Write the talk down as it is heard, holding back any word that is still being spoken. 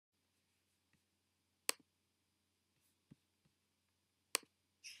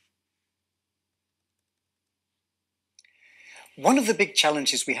One of the big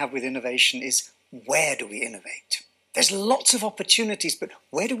challenges we have with innovation is, where do we innovate? There's lots of opportunities, but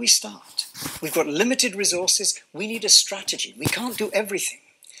where do we start? We've got limited resources, we need a strategy, we can't do everything.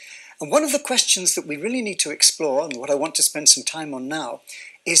 And one of the questions that we really need to explore, and what I want to spend some time on now,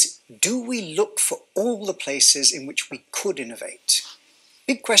 is, do we look for all the places in which we could innovate?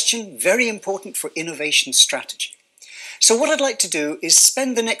 Big question, very important for innovation strategy. So what I'd like to do is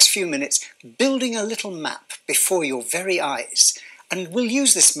spend the next few minutes building a little map before your very eyes, and we'll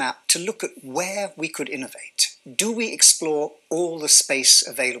use this map to look at where we could innovate. Do we explore all the space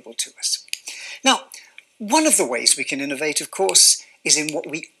available to us? Now, one of the ways we can innovate, of course, is in what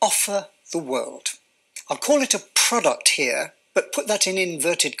we offer the world. I'll call it a product here, but put that in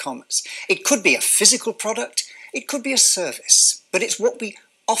inverted commas. It could be a physical product, it could be a service, but it's what we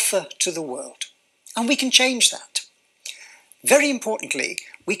offer to the world. And we can change that. Very importantly,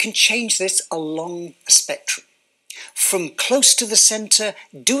 we can change this along a spectrum. From close to the centre,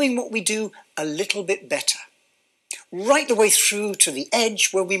 doing what we do a little bit better, right the way through to the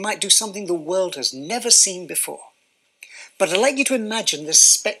edge where we might do something the world has never seen before. But I'd like you to imagine this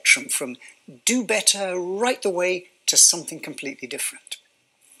spectrum from do better right the way to something completely different.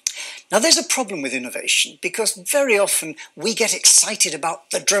 Now there's a problem with innovation, because very often we get excited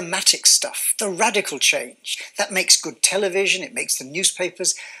about the dramatic stuff, the radical change. That makes good television, it makes the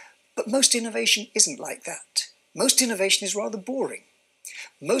newspapers, but most innovation isn't like that. Most innovation is rather boring.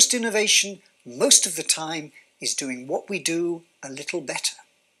 Most innovation, most of the time, is doing what we do a little better.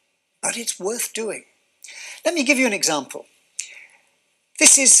 But it's worth doing. Let me give you an example.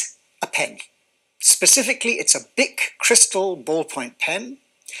 This is a pen. Specifically, it's a Bic crystal ballpoint pen.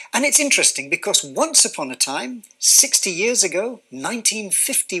 And it's interesting because once upon a time, 60 years ago,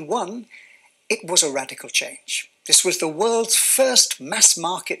 1951, it was a radical change. This was the world's first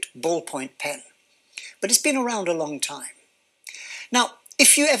mass-market ballpoint pen. But it's been around a long time. Now,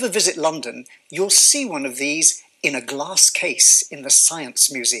 if you ever visit London, you'll see one of these in a glass case in the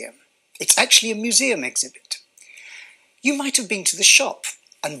Science Museum. It's actually a museum exhibit. You might have been to the shop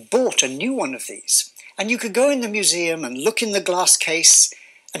and bought a new one of these, and you could go in the museum and look in the glass case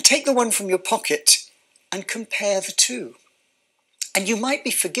and take the one from your pocket and compare the two. And you might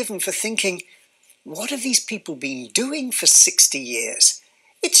be forgiven for thinking, what have these people been doing for 60 years?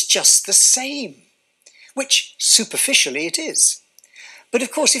 It's just the same. Which, superficially, it is. But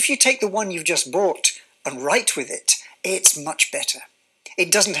of course, if you take the one you've just bought and write with it, it's much better.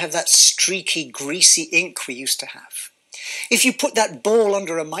 It doesn't have that streaky, greasy ink we used to have. If you put that ball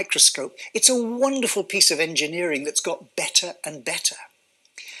under a microscope, it's a wonderful piece of engineering that's got better and better.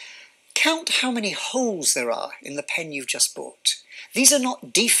 Count how many holes there are in the pen you've just bought. These are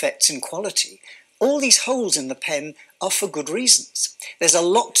not defects in quality. All these holes in the pen are for good reasons. There's a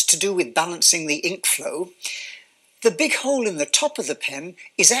lot to do with balancing the ink flow. The big hole in the top of the pen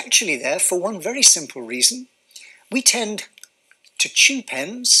is actually there for one very simple reason. We tend to chew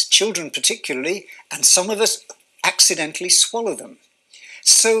pens, children particularly, and some of us accidentally swallow them.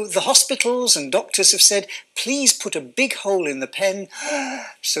 So the hospitals and doctors have said, please put a big hole in the pen,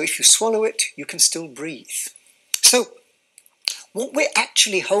 so if you swallow it, you can still breathe. So what we're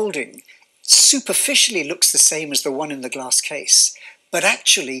actually holding superficially looks the same as the one in the glass case, but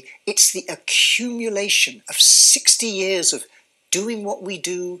actually it's the accumulation of 60 years of doing what we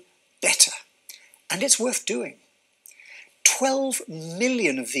do better. And it's worth doing. 12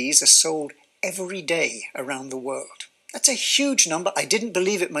 million of these are sold every day around the world. That's a huge number. I didn't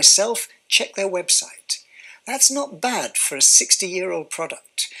believe it myself. Check their website. That's not bad for a 60-year-old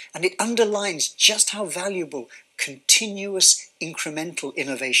product, and it underlines just how valuable continuous incremental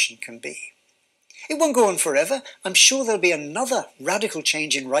innovation can be. It won't go on forever. I'm sure there'll be another radical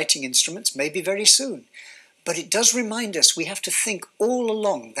change in writing instruments, maybe very soon. But it does remind us we have to think all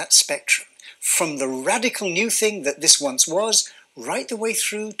along that spectrum, from the radical new thing that this once was, right the way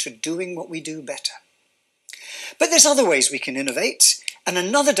through to doing what we do better. But there's other ways we can innovate, and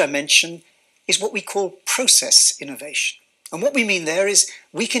another dimension is what we call process innovation. And what we mean there is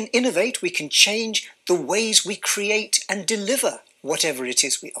we can innovate, we can change the ways we create and deliver whatever it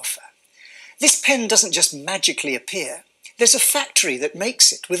is we offer. This pen doesn't just magically appear. There's a factory that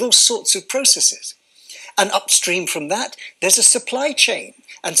makes it with all sorts of processes. And upstream from that, there's a supply chain,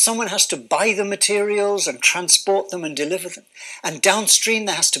 and someone has to buy the materials and transport them and deliver them. And downstream,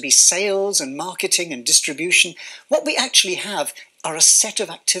 there has to be sales and marketing and distribution. What we actually have are a set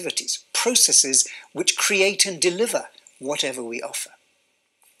of activities, processes, which create and deliver whatever we offer.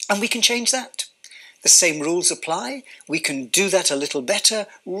 And we can change that. The same rules apply. We can do that a little better,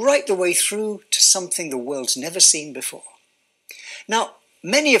 right the way through to something the world's never seen before. Now,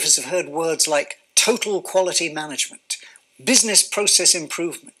 many of us have heard words like total quality management. business process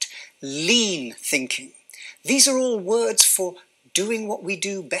improvement, lean thinking. These are all words for doing what we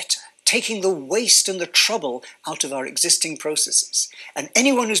do better, taking the waste and the trouble out of our existing processes. And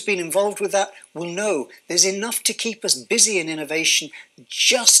anyone who's been involved with that will know there's enough to keep us busy in innovation,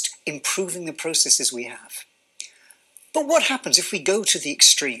 just improving the processes we have. But what happens if we go to the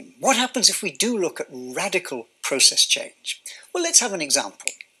extreme? What happens if we do look at radical process change? Well, let's have an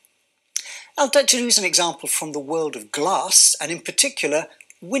example. I'd like to use an example from the world of glass, and in particular,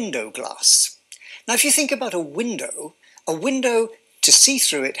 window glass. Now, if you think about a window to see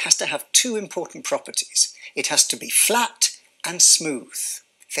through it has to have two important properties. It has to be flat and smooth.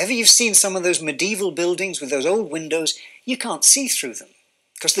 If ever you've seen some of those medieval buildings with those old windows, you can't see through them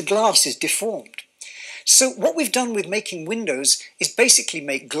because the glass is deformed. So what we've done with making windows is basically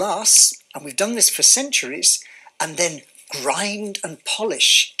make glass, and we've done this for centuries, and then grind and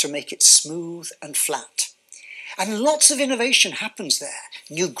polish to make it smooth and flat. And lots of innovation happens there.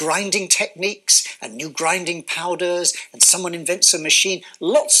 New grinding techniques and new grinding powders, and someone invents a machine.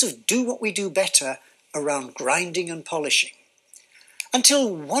 Lots of do what we do better around grinding and polishing.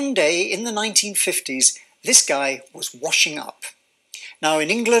 Until one day in the 1950s, this guy was washing up. Now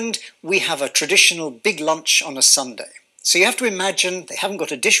in England, we have a traditional big lunch on a Sunday. So you have to imagine they haven't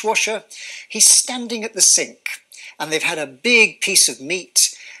got a dishwasher. He's standing at the sink, and they've had a big piece of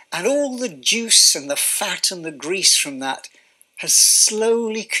meat, and all the juice and the fat and the grease from that has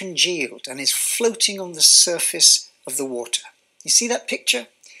slowly congealed and is floating on the surface of the water. You see that picture?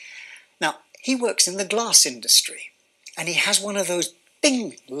 Now, he works in the glass industry, and he has one of those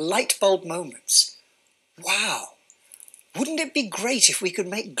bing light bulb moments. Wow, wouldn't it be great if we could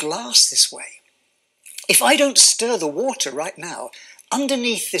make glass this way? If I don't stir the water right now,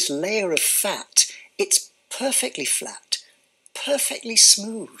 underneath this layer of fat, it's perfectly flat, perfectly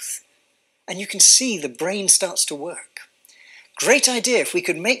smooth. And you can see the brain starts to work. Great idea if we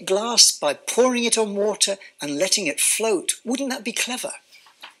could make glass by pouring it on water and letting it float. Wouldn't that be clever?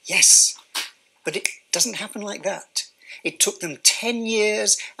 Yes, but it doesn't happen like that. It took them 10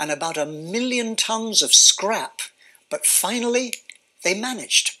 years and about 1 million tons of scrap, but finally they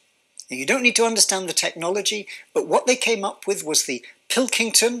managed. Now, you don't need to understand the technology, but what they came up with was the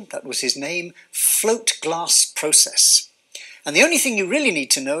Pilkington, that was his name, float glass process. And the only thing you really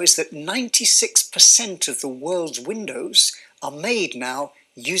need to know is that 96% of the world's windows are made now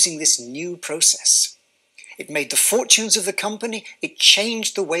using this new process. It made the fortunes of the company. It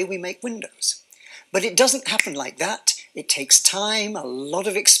changed the way we make windows. But it doesn't happen like that. It takes time, a lot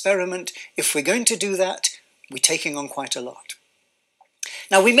of experiment. If we're going to do that, we're taking on quite a lot.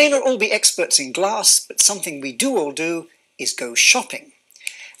 Now, we may not all be experts in glass, but something we do all do is go shopping.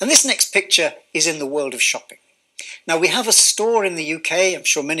 And this next picture is in the world of shopping. Now, we have a store in the UK, I'm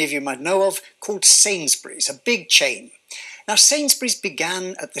sure many of you might know of, called Sainsbury's, a big chain. Now, Sainsbury's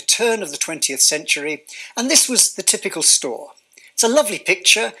began at the turn of the 20th century, and this was the typical store. It's a lovely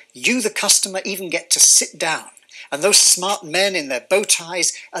picture. You, the customer, even get to sit down, and those smart men in their bow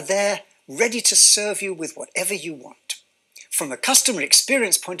ties are there ready to serve you with whatever you want. From a customer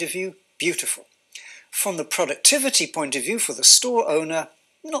experience point of view, beautiful. From the productivity point of view for the store owner,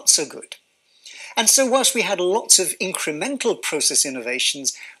 not so good. And so whilst we had lots of incremental process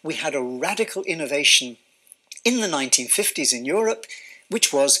innovations, we had a radical innovation in the 1950s in Europe,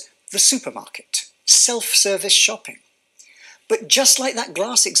 which was the supermarket, self-service shopping. But just like that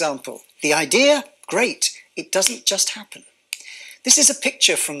glass example, the idea, great, it doesn't just happen. This is a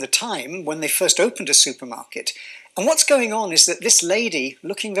picture from the time when they first opened a supermarket. And what's going on is that this lady,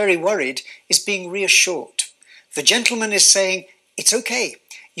 looking very worried, is being reassured. The gentleman is saying, it's okay.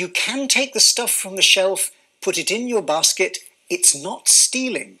 You can take the stuff from the shelf, put it in your basket. It's not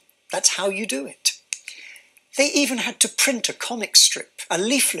stealing. That's how you do it. They even had to print a comic strip, a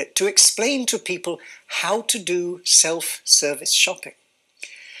leaflet, to explain to people how to do self-service shopping.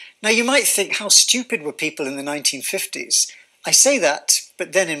 Now, you might think, how stupid were people in the 1950s? I say that,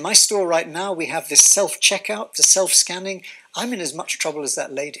 but then in my store right now, we have this self-checkout, the self-scanning. I'm in as much trouble as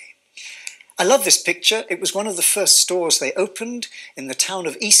that lady. I love this picture. It was one of the first stores they opened in the town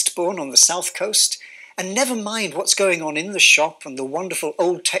of Eastbourne on the south coast. And never mind what's going on in the shop and the wonderful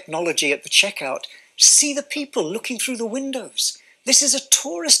old technology at the checkout. See the people looking through the windows. This is a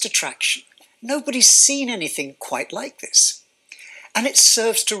tourist attraction. Nobody's seen anything quite like this. And it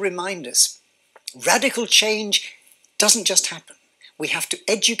serves to remind us, radical change doesn't just happen. We have to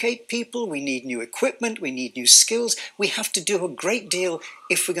educate people, we need new equipment, we need new skills. We have to do a great deal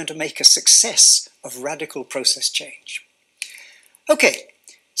if we're going to make a success of radical process change. Okay,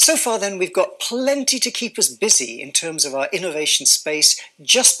 so far then we've got plenty to keep us busy in terms of our innovation space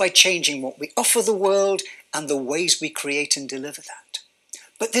just by changing what we offer the world and the ways we create and deliver that.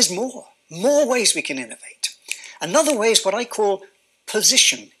 But there's more ways we can innovate. Another way is what I call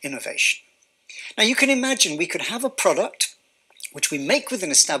position innovation. Now you can imagine we could have a product which we make with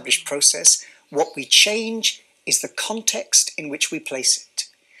an established process. What we change is the context in which we place it.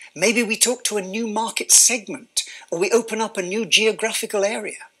 Maybe we talk to a new market segment, or we open up a new geographical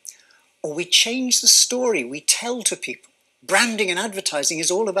area, or we change the story we tell to people. Branding and advertising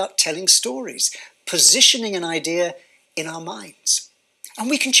is all about telling stories, positioning an idea in our minds. And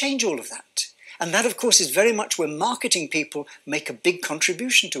we can change all of that. And that, of course, is very much where marketing people make a big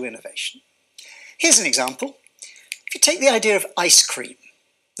contribution to innovation. Here's an example. If you take the idea of ice cream.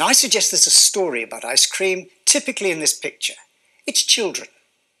 Now, I suggest there's a story about ice cream, typically in this picture. It's children.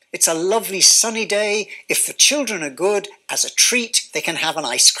 It's a lovely sunny day. If the children are good, as a treat, they can have an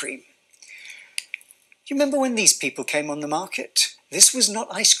ice cream. Do you remember when these people came on the market? This was not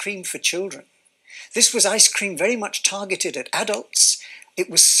ice cream for children. This was ice cream very much targeted at adults. It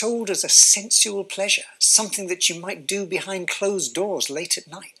was sold as a sensual pleasure, something that you might do behind closed doors late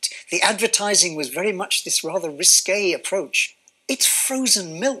at night. The advertising was very much this rather risque approach. It's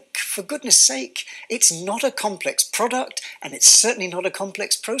frozen milk, for goodness sake. It's not a complex product, and it's certainly not a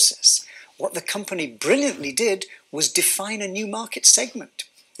complex process. What the company brilliantly did was define a new market segment.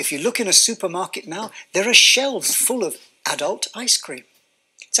 If you look in a supermarket now, there are shelves full of adult ice cream.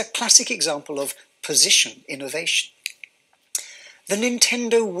 It's a classic example of position innovation. The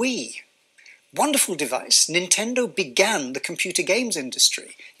Nintendo Wii. Wonderful device. Nintendo began the computer games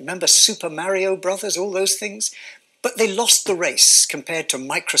industry. Remember Super Mario Brothers, all those things? But they lost the race compared to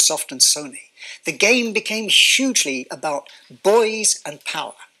Microsoft and Sony. The game became hugely about boys and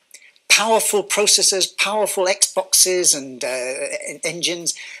power. Powerful processors, powerful Xboxes and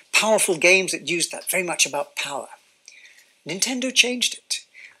engines, powerful games that used that, very much about power. Nintendo changed it.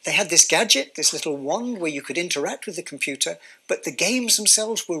 They had this gadget, this little wand where you could interact with the computer, but the games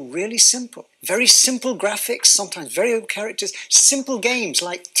themselves were really simple. Very simple graphics, sometimes very old characters, simple games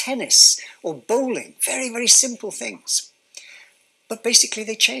like tennis or bowling, very, very simple things. But basically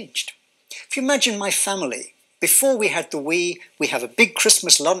they changed. If you imagine my family, before we had the Wii, we have a big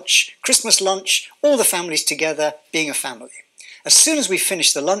Christmas lunch, all the families together being a family. As soon as we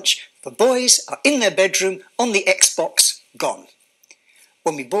finish the lunch, the boys are in their bedroom on the Xbox, gone.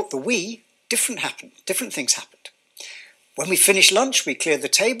 When we bought the Wii, different things happened. When we finish lunch, we clear the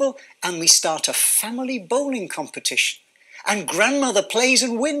table and we start a family bowling competition. And grandmother plays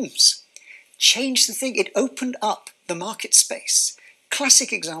and wins. Changed the thing, it opened up the market space.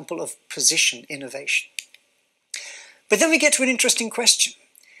 Classic example of position innovation. But then we get to an interesting question.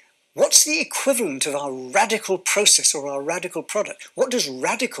 What's the equivalent of our radical process or our radical product? What does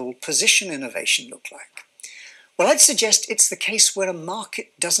radical position innovation look like? Well, I'd suggest it's the case where a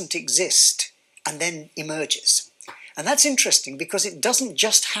market doesn't exist and then emerges. And that's interesting because it doesn't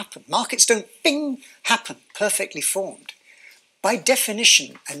just happen. Markets don't, bing, happen perfectly formed. By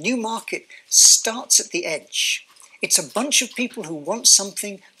definition, a new market starts at the edge. It's a bunch of people who want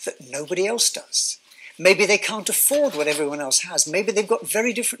something that nobody else does. Maybe they can't afford what everyone else has. Maybe they've got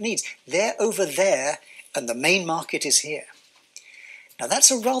very different needs. They're over there and the main market is here. Now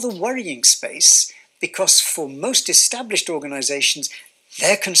that's a rather worrying space, because for most established organizations,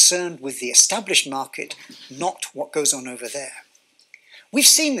 they're concerned with the established market, not what goes on over there. We've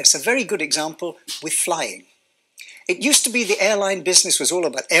seen this, a very good example, with flying. It used to be the airline business was all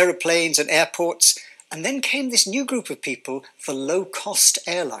about aeroplanes and airports, and then came this new group of people, the low-cost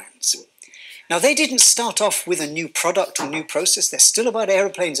airlines. Now, they didn't start off with a new product or new process. They're still about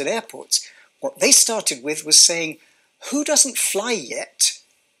aeroplanes and airports. What they started with was saying, who doesn't fly yet,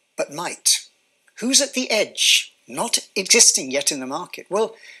 but might? Who's at the edge, not existing yet in the market?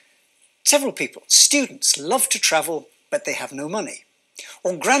 Well, several people. Students love to travel, but they have no money.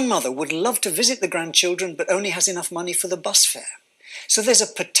 Or grandmother would love to visit the grandchildren, but only has enough money for the bus fare. So there's a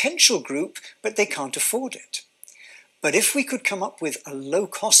potential group, but they can't afford it. But if we could come up with a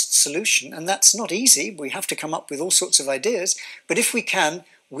low-cost solution, and that's not easy, we have to come up with all sorts of ideas, but if we can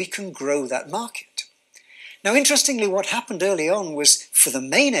grow that market. Now, interestingly, what happened early on was for the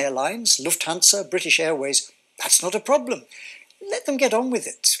main airlines, Lufthansa, British Airways, that's not a problem. Let them get on with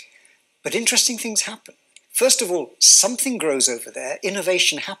it. But interesting things happen. First of all, something grows over there.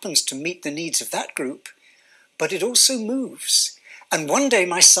 Innovation happens to meet the needs of that group, but it also moves. And one day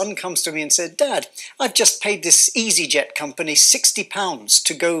my son comes to me and said, Dad, I've just paid this EasyJet company £60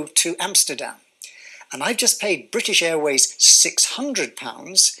 to go to Amsterdam. And I've just paid British Airways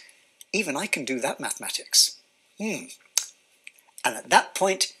 £600. Even I can do that mathematics. And at that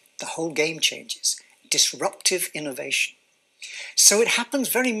point, the whole game changes. Disruptive innovation. So it happens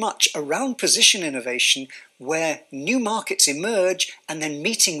very much around position innovation, where new markets emerge and then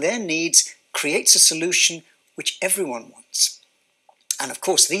meeting their needs creates a solution which everyone wants. And of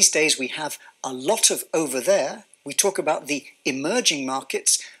course, these days we have a lot of over there. We talk about the emerging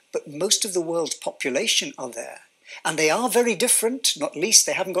markets, but most of the world's population are there. And they are very different, not least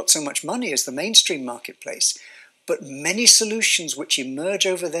they haven't got so much money as the mainstream marketplace. But many solutions which emerge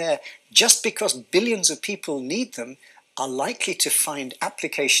over there, just because billions of people need them, are likely to find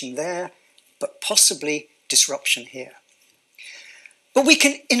application there, but possibly disruption here. But we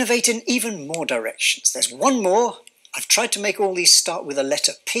can innovate in even more directions. There's one more. I've tried to make all these start with a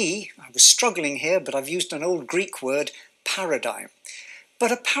letter P. I was struggling here, but I've used an old Greek word, paradigm.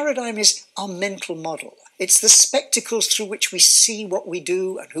 But a paradigm is our mental model. It's the spectacles through which we see what we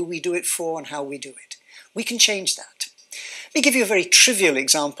do and who we do it for and how we do it. We can change that. Let me give you a very trivial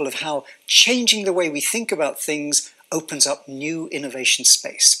example of how changing the way we think about things opens up new innovation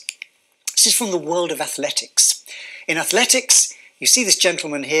space. This is from the world of athletics. In athletics, you see this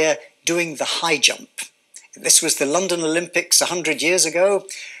gentleman here doing the high jump. This was the London Olympics 100 years ago,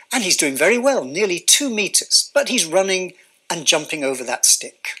 and he's doing very well, nearly 2 meters, but he's running and jumping over that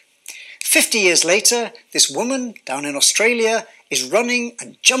stick. 50 years later, this woman down in Australia is running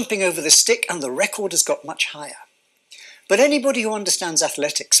and jumping over the stick, and the record has got much higher. But anybody who understands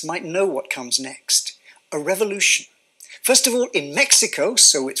athletics might know what comes next. A revolution. First of all, in Mexico,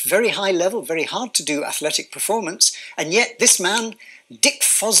 so it's very high level, very hard to do athletic performance, and yet this man, Dick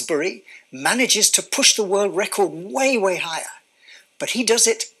Fosbury, manages to push the world record way, way higher. But he does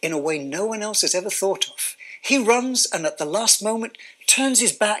it in a way no one else has ever thought of. He runs and at the last moment turns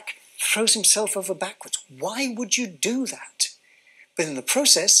his back, throws himself over backwards. Why would you do that? But in the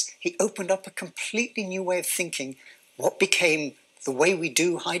process, he opened up a completely new way of thinking, what became the way we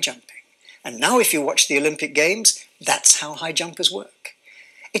do high jumping. And now if you watch the Olympic Games, that's how high jumpers work.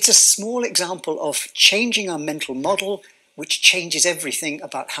 It's a small example of changing our mental model, which changes everything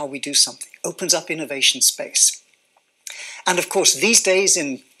about how we do something, opens up innovation space. And of course, these days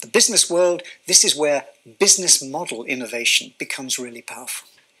in the business world, this is where business model innovation becomes really powerful.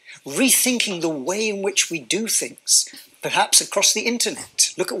 Rethinking the way in which we do things, perhaps across the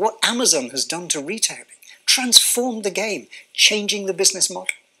internet. Look at what Amazon has done to retailing. Transformed the game, changing the business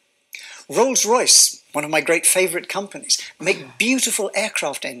model. Rolls-Royce, one of my great favourite companies, make beautiful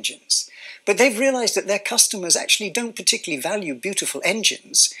aircraft engines. But they've realised that their customers actually don't particularly value beautiful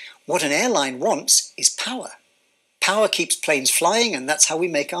engines. What an airline wants is power. Power keeps planes flying, and that's how we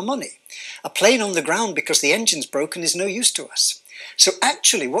make our money. A plane on the ground because the engine's broken is no use to us. So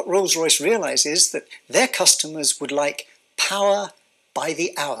actually what Rolls-Royce realise is that their customers would like power by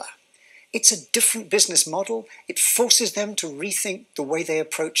the hour. It's a different business model. It forces them to rethink the way they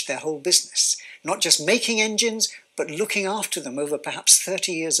approach their whole business. Not just making engines, but looking after them over perhaps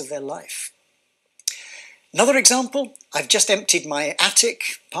 30 years of their life. Another example, I've just emptied my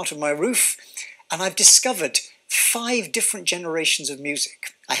attic, part of my roof, and I've discovered 5 different generations of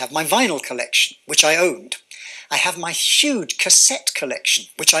music. I have my vinyl collection, which I owned. I have my huge cassette collection,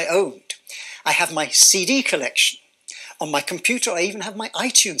 which I owned. I have my CD collection. On my computer, I even have my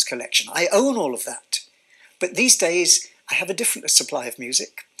iTunes collection. I own all of that. But these days, I have a different supply of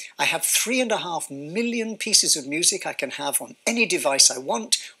music. I have 3.5 million pieces of music I can have on any device I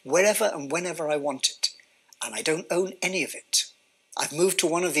want, wherever and whenever I want it. And I don't own any of it. I've moved to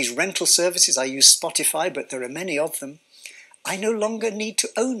one of these rental services. I use Spotify, but there are many of them. I no longer need to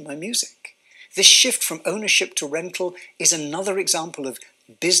own my music. This shift from ownership to rental is another example of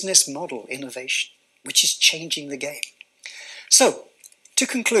business model innovation, which is changing the game. So, to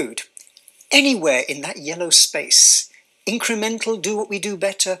conclude, anywhere in that yellow space, incremental, do what we do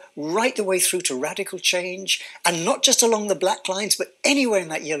better, right the way through to radical change, and not just along the black lines, but anywhere in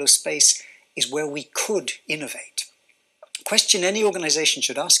that yellow space is where we could innovate. Question any organization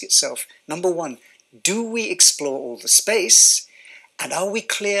should ask itself, number 1, do we explore all the space? And are we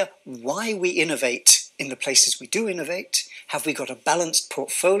clear why we innovate in the places we do innovate? Have we got a balanced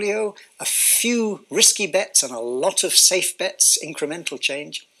portfolio, a few risky bets and a lot of safe bets, incremental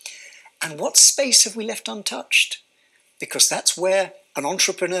change? And what space have we left untouched? Because that's where an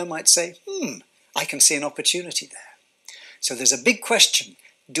entrepreneur might say, I can see an opportunity there. So there's a big question.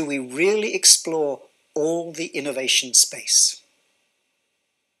 Do we really explore all the innovation space?